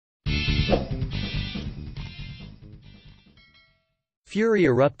Fury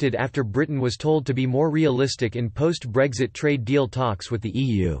erupted after Britain was told to be more realistic in post-Brexit trade deal talks with the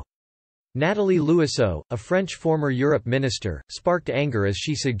EU. Nathalie Louisseau, a French former Europe minister, sparked anger as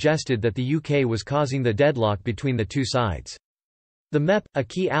she suggested that the UK was causing the deadlock between the two sides. The MEP, a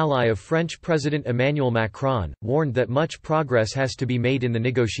key ally of French President Emmanuel Macron, warned that much progress has to be made in the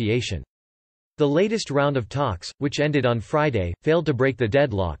negotiation. The latest round of talks, which ended on Friday, failed to break the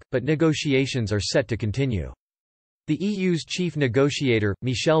deadlock, but negotiations are set to continue. The EU's chief negotiator,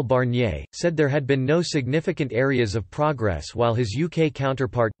 Michel Barnier, said there had been no significant areas of progress, while his UK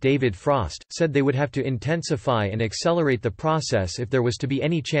counterpart, David Frost, said they would have to intensify and accelerate the process if there was to be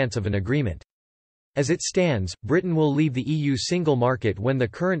any chance of an agreement. As it stands, Britain will leave the EU single market when the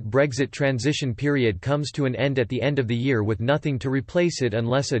current Brexit transition period comes to an end at the end of the year, with nothing to replace it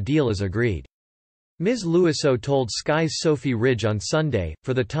unless a deal is agreed. Ms. Louisseau told Sky's Sophie Ridge on Sunday,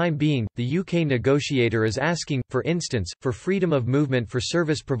 for the time being, the UK negotiator is asking, for instance, for freedom of movement for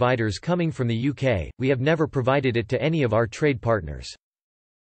service providers coming from the UK. We have never provided it to any of our trade partners.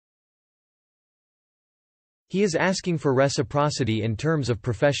 He is asking for reciprocity in terms of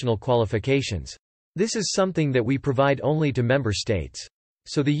professional qualifications. This is something that we provide only to member states.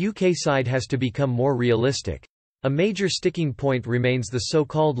 So the UK side has to become more realistic. A major sticking point remains the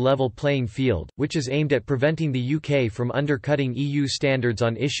so-called level playing field, which is aimed at preventing the UK from undercutting EU standards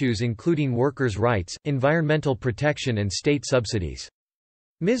on issues including workers' rights, environmental protection and state subsidies.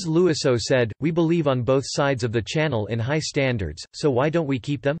 Ms. Louisseau said, "We believe on both sides of the channel in high standards, so why don't we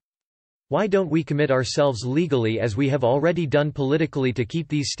keep them? Why don't we commit ourselves legally as we have already done politically to keep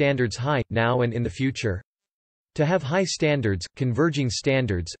these standards high, now and in the future? To have high standards, converging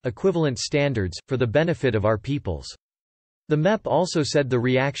standards, equivalent standards, for the benefit of our peoples." The MEP also said the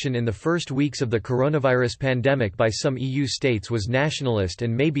reaction in the first weeks of the coronavirus pandemic by some EU states was nationalist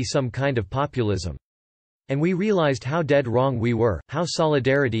and maybe some kind of populism. And we realized how dead wrong we were, how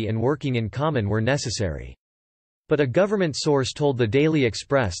solidarity and working in common were necessary. But a government source told the Daily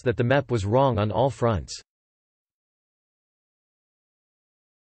Express that the MEP was wrong on all fronts.